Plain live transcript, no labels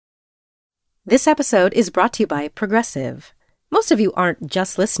This episode is brought to you by Progressive. Most of you aren't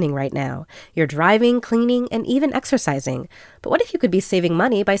just listening right now. You're driving, cleaning, and even exercising. But what if you could be saving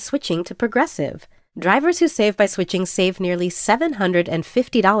money by switching to Progressive? Drivers who save by switching save nearly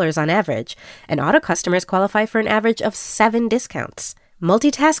 $750 on average, and auto customers qualify for an average of 7 discounts.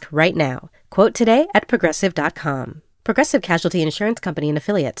 Multitask right now. Quote today at Progressive.com. Progressive Casualty Insurance Company and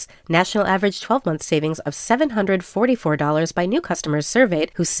Affiliates. National average 12-month savings of $744 by new customers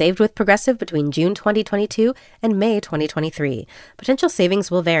surveyed who saved with Progressive between June 2022 and May 2023. Potential savings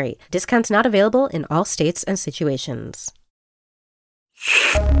will vary. Discounts not available in all states and situations.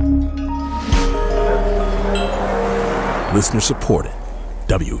 Listener supported.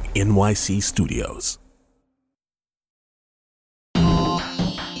 WNYC Studios.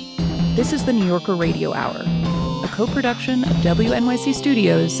 This is the New Yorker Radio Hour, a co-production of WNYC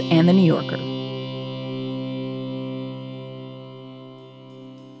Studios and The New Yorker.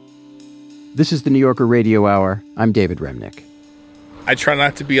 This is the New Yorker Radio Hour. I'm David Remnick. I try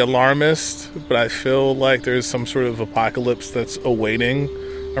not to be alarmist, but I feel like there's some sort of apocalypse that's awaiting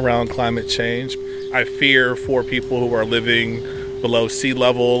around climate change. I fear for people who are living below sea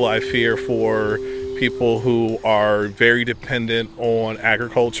level. I fear for people who are very dependent on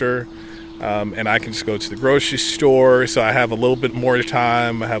agriculture. And I can just go to the grocery store, so I have a little bit more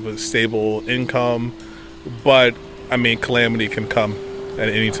time. I have a stable income. But, calamity can come at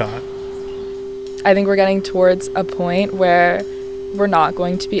any time. I think we're getting towards a point where we're not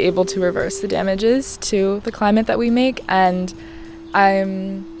going to be able to reverse the damages to the climate that we make. And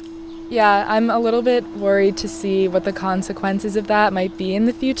I'm a little bit worried to see what the consequences of that might be in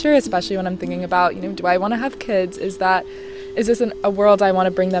the future, especially when I'm thinking about, do I want to have kids? Is this a world I want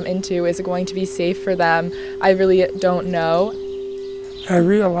to bring them into? Is it going to be safe for them? I really don't know. I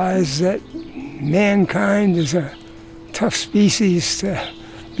realize that mankind is a tough species to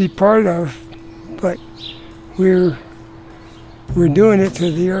be part of, but we're doing it to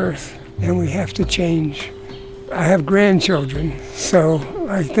the earth, and we have to change. I have grandchildren, so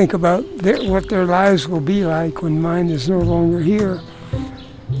I think about what their lives will be like when mine is no longer here.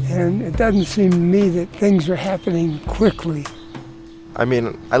 And it doesn't seem to me that things are happening quickly. I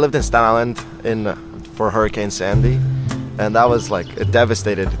lived in Staten Island for Hurricane Sandy, and that was it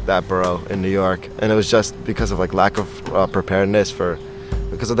devastated that borough in New York. And it was just because of lack of preparedness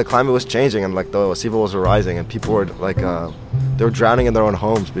because of the climate was changing, and the sea levels were rising, and people were they were drowning in their own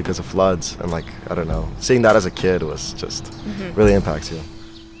homes because of floods. And I don't know, seeing that as a kid was just really impacts you.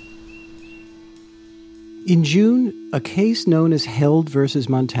 In June, a case known as Held versus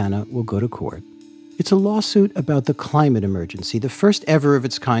Montana will go to court. It's a lawsuit about the climate emergency, the first ever of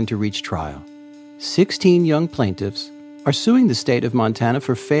its kind to reach trial. 16 young plaintiffs are suing the state of Montana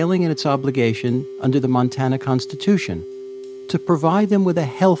for failing in its obligation under the Montana Constitution to provide them with a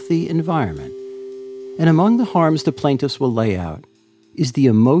healthy environment. And among the harms the plaintiffs will lay out is the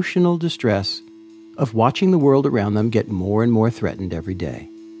emotional distress of watching the world around them get more and more threatened every day.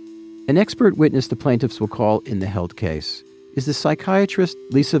 An expert witness the plaintiffs will call in the Held case is the psychiatrist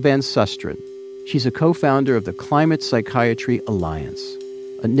Lise Van Susteren. She's a co-founder of the Climate Psychiatry Alliance,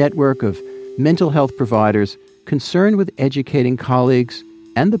 a network of mental health providers concerned with educating colleagues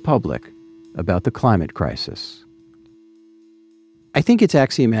and the public about the climate crisis. I think it's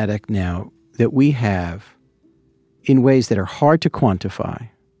axiomatic now that we have, in ways that are hard to quantify,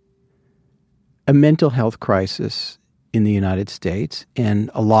 a mental health crisis in the United States,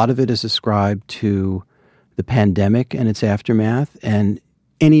 and a lot of it is ascribed to the pandemic and its aftermath and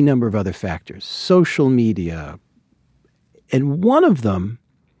any number of other factors, social media. And one of them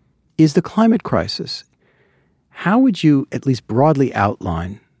is the climate crisis. How would you at least broadly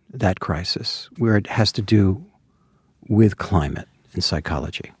outline that crisis where it has to do with climate and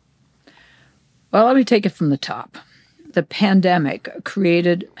psychology? Well, let me take it from the top. The pandemic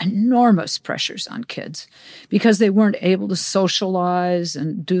created enormous pressures on kids because they weren't able to socialize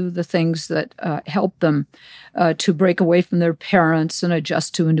and do the things that help them to break away from their parents and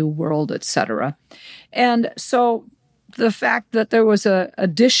adjust to a new world, et cetera. And so the fact that there was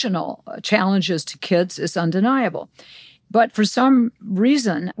additional challenges to kids is undeniable. But for some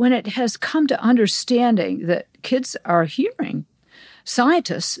reason, when it has come to understanding that kids are hearing,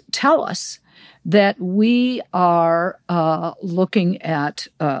 scientists tell us that we are looking at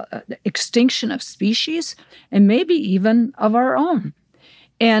extinction of species and maybe even of our own.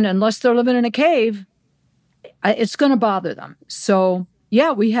 And unless they're living in a cave, it's going to bother them. So,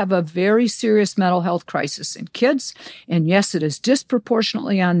 yeah, we have a very serious mental health crisis in kids. And yes, it is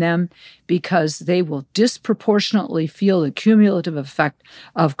disproportionately on them because they will disproportionately feel the cumulative effect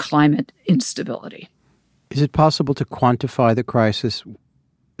of climate instability. Is it possible to quantify the crisis,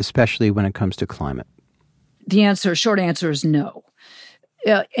 especially when it comes to climate? The short answer is no.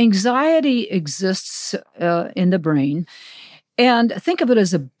 Anxiety exists in the brain, and think of it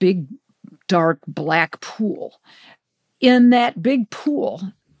as a big, dark, black pool. In that big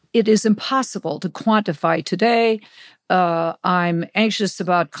pool, it is impossible to quantify today. I'm anxious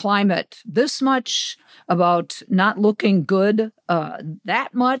about climate this much, about not looking good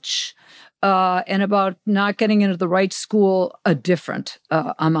that much, and about not getting into the right school a different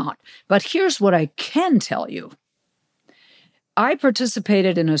amount. But here's what I can tell you. I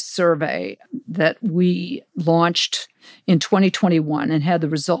participated in a survey that we launched in 2021 and had the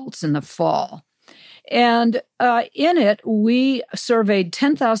results in the fall. And in it, we surveyed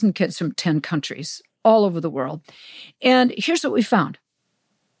 10,000 kids from 10 countries all over the world. And here's what we found.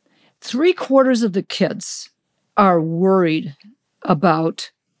 3/4 of the kids are worried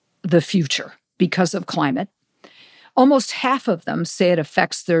about the future because of climate. Almost half of them say it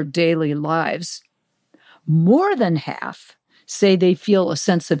affects their daily lives. More than half say they feel a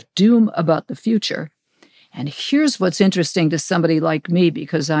sense of doom about the future. And here's what's interesting to somebody like me,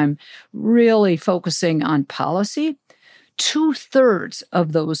 because I'm really focusing on policy. 2/3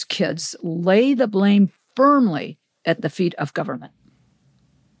 of those kids lay the blame firmly at the feet of government.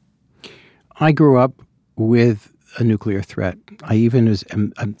 I grew up with a nuclear threat. I even was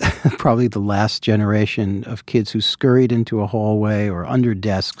probably the last generation of kids who scurried into a hallway or under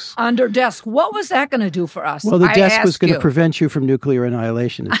desks. Under desk. What was that going to do for us? Well, the desk was going to prevent you from nuclear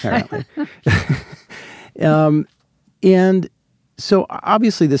annihilation, apparently. And so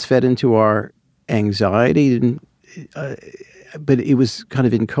obviously this fed into our anxiety, but it was kind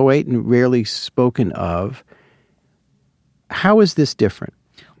of inchoate and rarely spoken of. How is this different?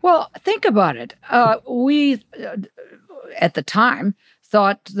 Well, think about it. We, at the time,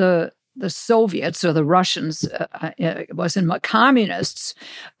 thought the Soviets or the Russians, it wasn't communists,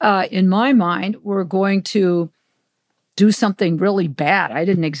 in my mind, were going to do something really bad. I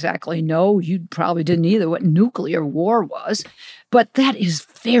didn't exactly know. You probably didn't either what nuclear war was. But that is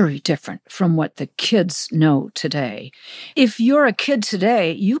very different from what the kids know today. If you're a kid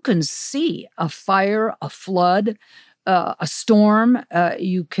today, you can see a fire, a flood, a storm.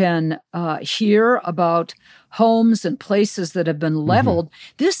 You can hear about homes and places that have been leveled.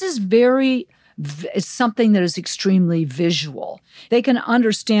 Mm-hmm. This is it's something that is extremely visual. They can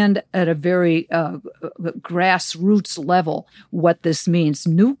understand at a very grassroots level what this means.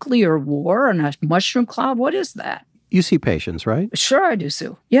 Nuclear war and a mushroom cloud, what is that? You see patients, right? Sure, I do,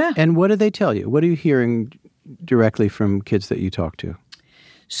 Sue. Yeah. And what do they tell you? What are you hearing directly from kids that you talk to?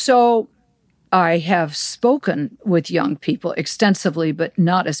 So I have spoken with young people extensively, but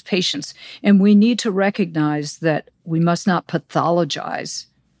not as patients. And we need to recognize that we must not pathologize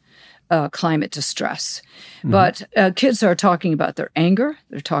climate distress. Mm-hmm. But kids are talking about their anger.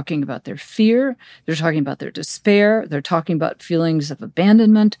 They're talking about their fear. They're talking about their despair. They're talking about feelings of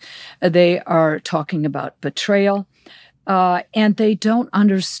abandonment. They are talking about betrayal. And they don't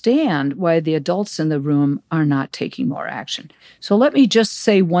understand why the adults in the room are not taking more action. So let me just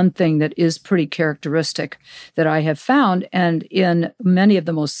say one thing that is pretty characteristic that I have found, and in many of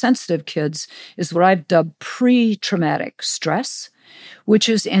the most sensitive kids, is what I've dubbed pre-traumatic stress, which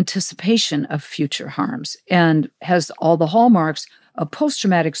is anticipation of future harms and has all the hallmarks of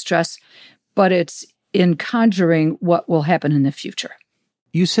post-traumatic stress, but it's in conjuring what will happen in the future.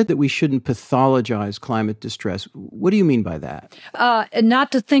 You said that we shouldn't pathologize climate distress. What do you mean by that?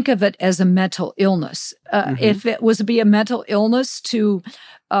 Not to think of it as a mental illness. If it was to be a mental illness to,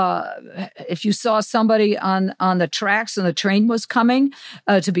 if you saw somebody on the tracks and the train was coming,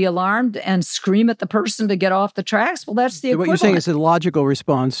 to be alarmed and scream at the person to get off the tracks, well, that's the equivalent. What you're saying is a logical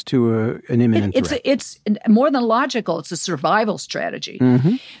response to an imminent threat. It's more than logical. It's a survival strategy.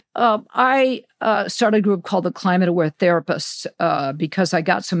 Mm-hmm. I started a group called the Climate Aware Therapists because I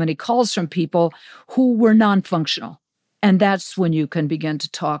got so many calls from people who were non-functional. And that's when you can begin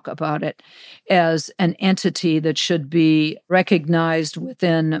to talk about it as an entity that should be recognized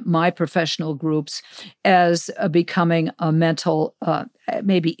within my professional groups as becoming a mental,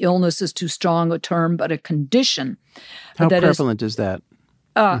 maybe illness is too strong a term, but a condition. How prevalent is that?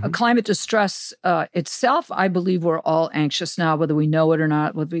 Climate distress itself, I believe we're all anxious now, whether we know it or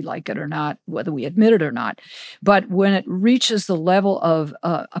not, whether we like it or not, whether we admit it or not. But when it reaches the level of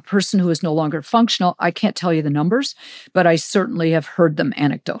a person who is no longer functional, I can't tell you the numbers, but I certainly have heard them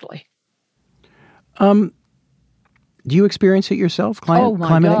anecdotally. Do you experience it yourself, climate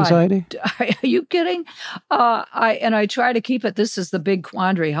God. anxiety? Are you kidding? I try to keep it. This is the big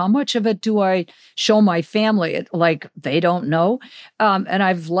quandary. How much of it do I show my family? Like they don't know. And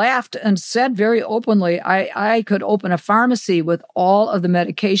I've laughed and said very openly, I could open a pharmacy with all of the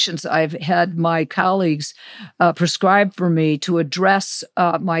medications I've had my colleagues prescribe for me to address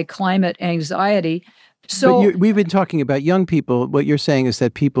my climate anxiety. So we've been talking about young people. What you're saying is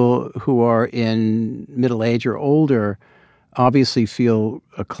that people who are in middle age or older obviously feel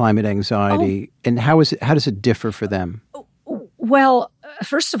a climate anxiety. And how does it differ for them? Well,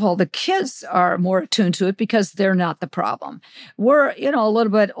 first of all, the kids are more attuned to it because they're not the problem. We're, a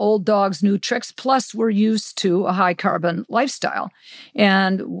little bit old dogs, new tricks. Plus, we're used to a high carbon lifestyle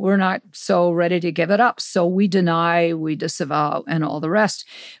and we're not so ready to give it up. So we deny, we disavow, and all the rest.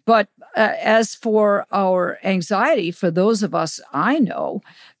 But as for our anxiety, for those of us I know,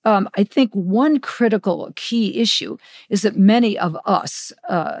 I think one critical key issue is that many of us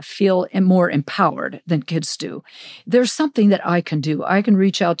feel more empowered than kids do. There's something that I can do. I can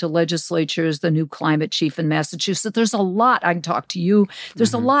reach out to legislatures, the new climate chief in Massachusetts. There's a lot I can talk to you.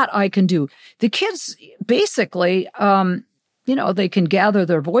 There's a lot I can do. The kids basically, they can gather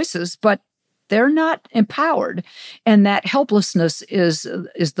their voices, but they're not empowered. And that helplessness is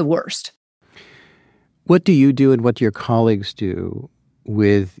the worst. What do you do and what do your colleagues do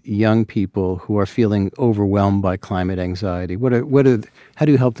with young people who are feeling overwhelmed by climate anxiety? How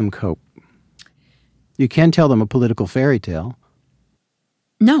do you help them cope? You can tell them a political fairy tale.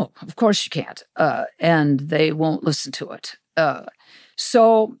 No, of course you can't. And they won't listen to it.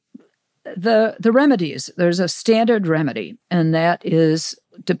 So the remedies, there's a standard remedy, and that is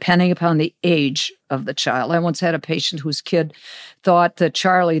depending upon the age of the child. I once had a patient whose kid thought that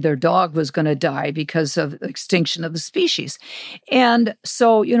Charlie, their dog, was going to die because of the extinction of the species. And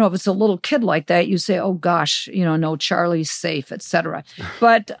so, if it's a little kid like that, you say, oh gosh, no, Charlie's safe, etc.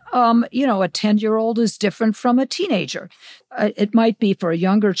 But, a 10-year-old is different from a teenager. It might be for a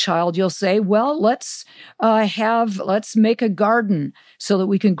younger child, you'll say, well, let's make a garden so that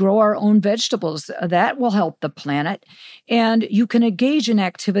we can grow our own vegetables. That will help the planet. And you can engage in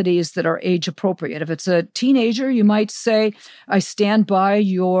activities that are age appropriate. If it's a teenager, you might say, I stand by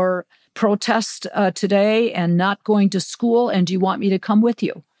your protest today and not going to school, and do you want me to come with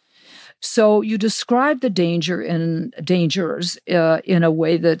you? So you describe the dangers in a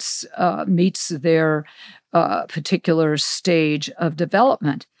way that meets their particular stage of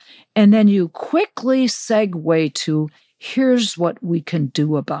development. And then you quickly segue to, here's what we can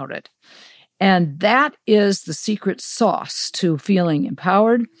do about it. And that is the secret sauce to feeling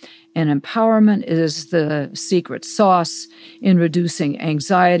empowered. And empowerment is the secret sauce in reducing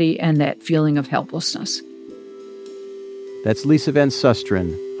anxiety and that feeling of helplessness. That's Lise Van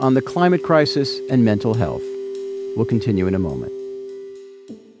Susteren on the climate crisis and mental health. We'll continue in a moment.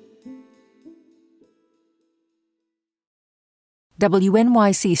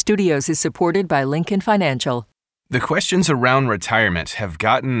 WNYC Studios is supported by Lincoln Financial. The questions around retirement have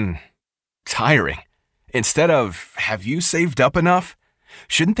gotten tiring. Instead of, have you saved up enough?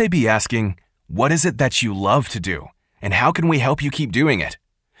 Shouldn't they be asking, what is it that you love to do? And how can we help you keep doing it?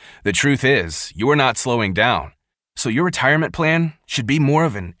 The truth is, you're not slowing down. So your retirement plan should be more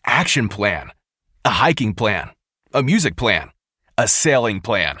of an action plan, a hiking plan, a music plan, a sailing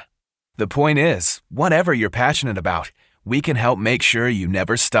plan. The point is, whatever you're passionate about, we can help make sure you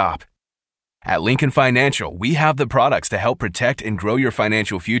never stop. At Lincoln Financial, we have the products to help protect and grow your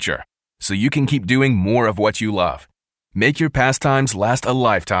financial future, so you can keep doing more of what you love. Make your pastimes last a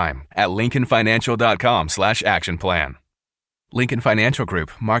lifetime at lincolnfinancial.com/action-plan. Lincoln Financial Group,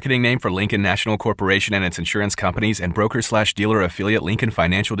 marketing name for Lincoln National Corporation and its insurance companies, and broker/dealer affiliate Lincoln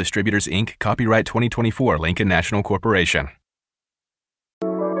Financial Distributors, Inc., copyright 2024, Lincoln National Corporation.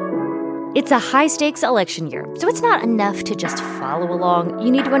 It's a high-stakes election year, so it's not enough to just follow along.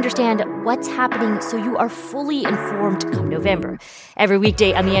 You need to understand what's happening so you are fully informed come November. Every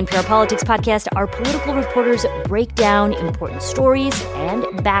weekday on the NPR Politics Podcast, our political reporters break down important stories and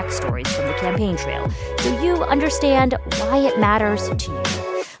backstories from the campaign trail so you understand why it matters to you.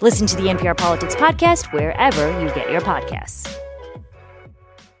 Listen to the NPR Politics Podcast wherever you get your podcasts.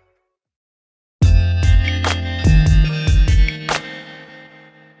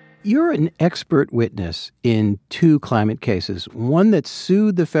 You're an expert witness in two climate cases, one that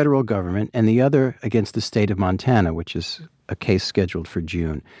sued the federal government and the other against the state of Montana, which is a case scheduled for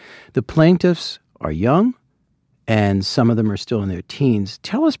June. The plaintiffs are young, and some of them are still in their teens.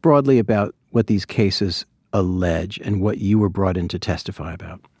 Tell us broadly about what these cases allege and what you were brought in to testify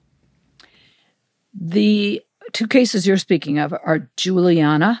about. The two cases you're speaking of are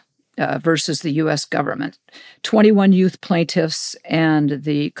Juliana versus the U.S. government. 21 youth plaintiffs and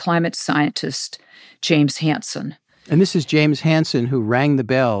the climate scientist James Hansen. And this is James Hansen, who rang the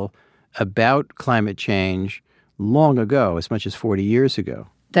bell about climate change long ago, as much as 40 years ago.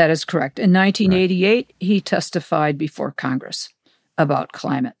 That is correct. In 1988, he testified before Congress about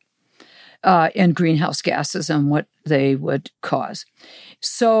climate and greenhouse gases and what they would cause.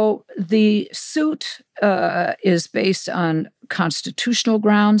 So the suit is based on constitutional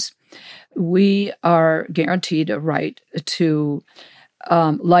grounds. We are guaranteed a right to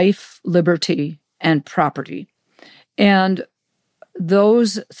life, liberty, and property. And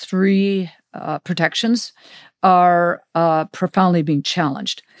those three protections are profoundly being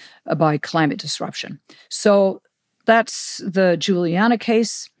challenged by climate disruption. So that's the Juliana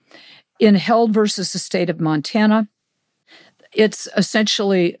case. In Held versus the state of Montana, it's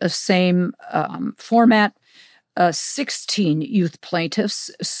essentially the same format. 16 youth plaintiffs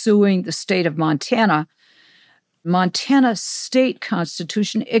suing the state of Montana. Montana state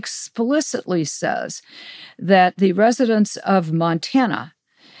constitution explicitly says that the residents of Montana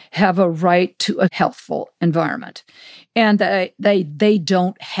have a right to a healthful environment. And they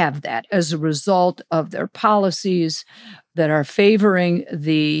don't have that as a result of their policies that are favoring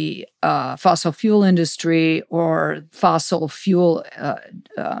the fossil fuel industry or fossil fuel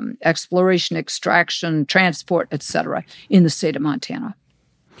exploration, extraction, transport, et cetera, in the state of Montana.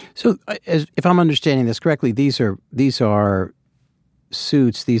 So if I'm understanding this correctly, these are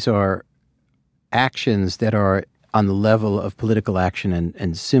suits, these are actions that are on the level of political action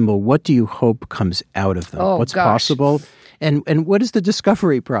and symbol. What do you hope comes out of them? What's possible? And what is the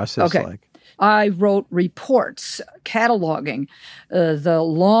discovery process like? I wrote reports cataloging the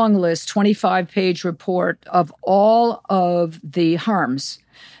long list, 25-page report of all of the harms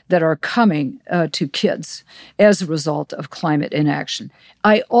that are coming to kids as a result of climate inaction.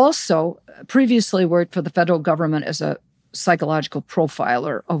 I also previously worked for the federal government as a psychological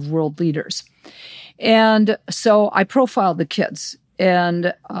profiler of world leaders. And so I profiled the kids.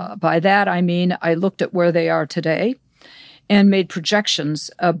 And by that, I mean I looked at where they are today and made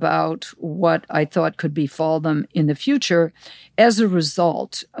projections about what I thought could befall them in the future as a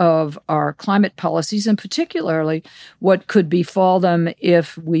result of our climate policies, and particularly what could befall them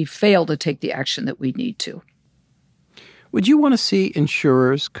if we fail to take the action that we need to. Would you want to see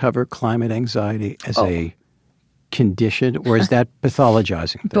insurers cover climate anxiety as a condition, or is that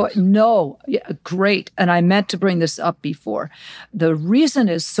pathologizing things? But no, great. And I meant to bring this up before. The reason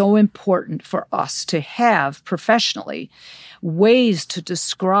is so important for us to have professionally ways to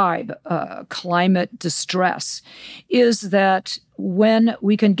describe climate distress is that when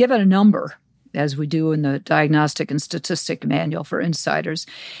we can give it a number, as we do in the Diagnostic and Statistic Manual for Insiders,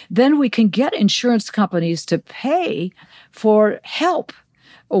 then we can get insurance companies to pay for help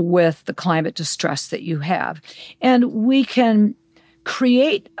with the climate distress that you have. And we can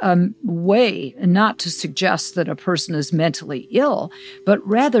create a way not to suggest that a person is mentally ill, but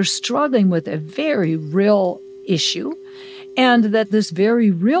rather struggling with a very real issue, and that this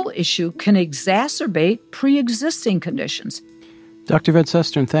very real issue can exacerbate pre-existing conditions. Dr. Van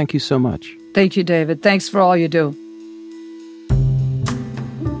Susteren, thank you so much. Thank you, David. Thanks for all you do.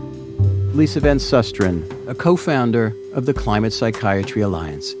 Lise Van Susteren, a co-founder of the Climate Psychiatry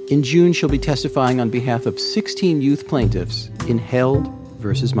Alliance. In June, she'll be testifying on behalf of 16 youth plaintiffs in Held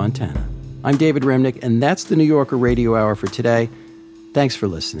versus Montana. I'm David Remnick, and that's the New Yorker Radio Hour for today. Thanks for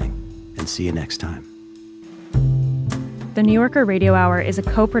listening, and see you next time. The New Yorker Radio Hour is a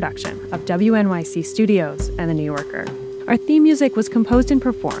co-production of WNYC Studios and The New Yorker. Our theme music was composed and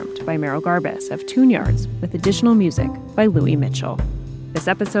performed by Meryl Garbus of Tune Yards, with additional music by Louis Mitchell. This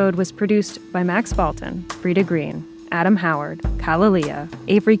episode was produced by Max Balton, Frida Green, Adam Howard, Kalalia,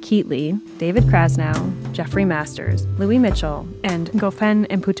 Avery Keatley, David Krasnow, Jeffrey Masters, Louis Mitchell, and Gofen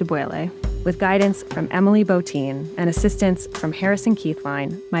Mputubwele, with guidance from Emily Botine and assistance from Harrison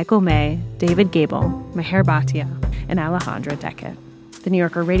Keithline, Michael May, David Gable, Meher Bhatia, and Alejandra Deckett. The New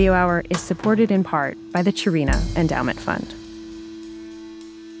Yorker Radio Hour is supported in part by the Chirina Endowment Fund.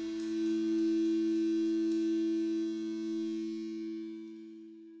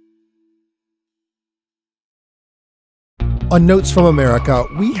 On Notes from America,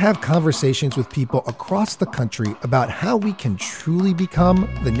 we have conversations with people across the country about how we can truly become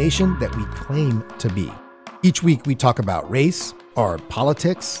the nation that we claim to be. Each week, we talk about race, our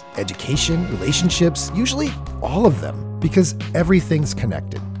politics, education, relationships, usually all of them, because everything's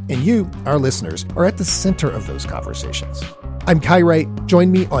connected. And you, our listeners, are at the center of those conversations. I'm Kai Wright.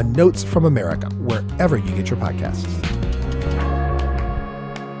 Join me on Notes from America, wherever you get your podcasts.